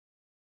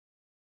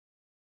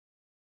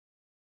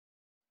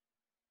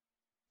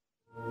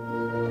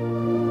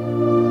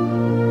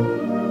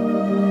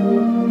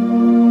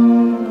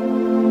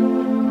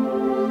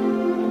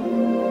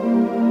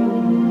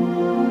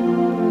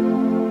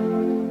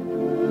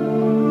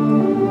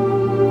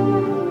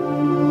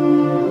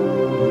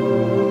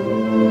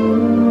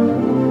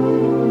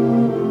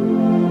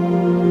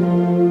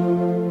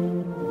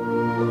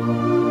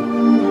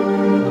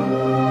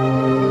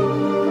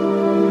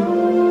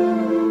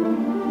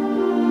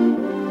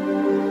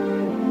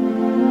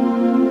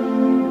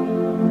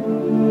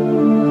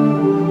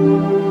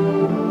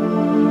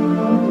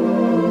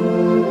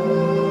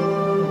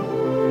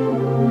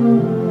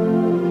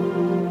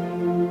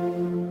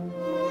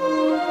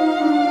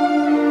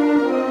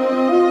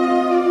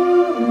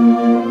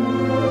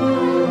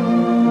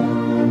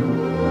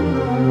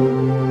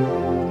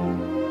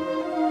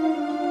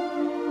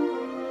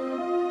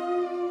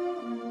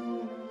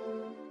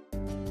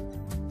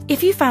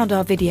you found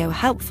our video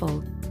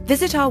helpful,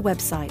 visit our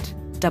website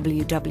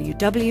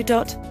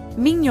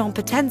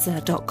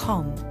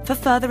www.mignonpotenza.com for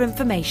further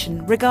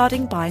information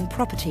regarding buying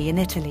property in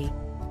Italy.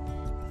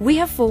 We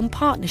have formed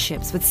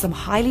partnerships with some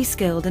highly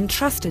skilled and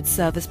trusted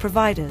service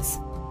providers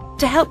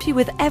to help you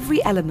with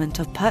every element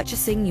of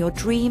purchasing your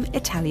dream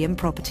Italian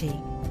property.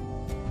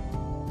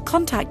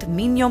 Contact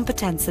Mignon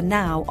Potenza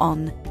now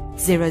on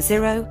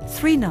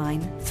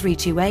 0039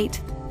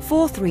 328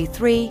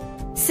 433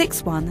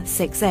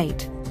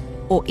 6168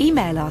 or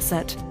email us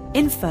at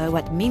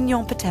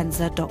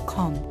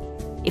info@mignonpotenza.com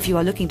if you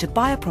are looking to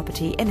buy a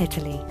property in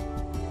Italy.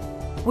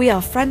 We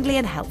are friendly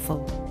and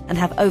helpful and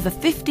have over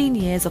 15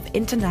 years of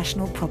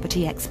international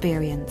property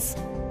experience.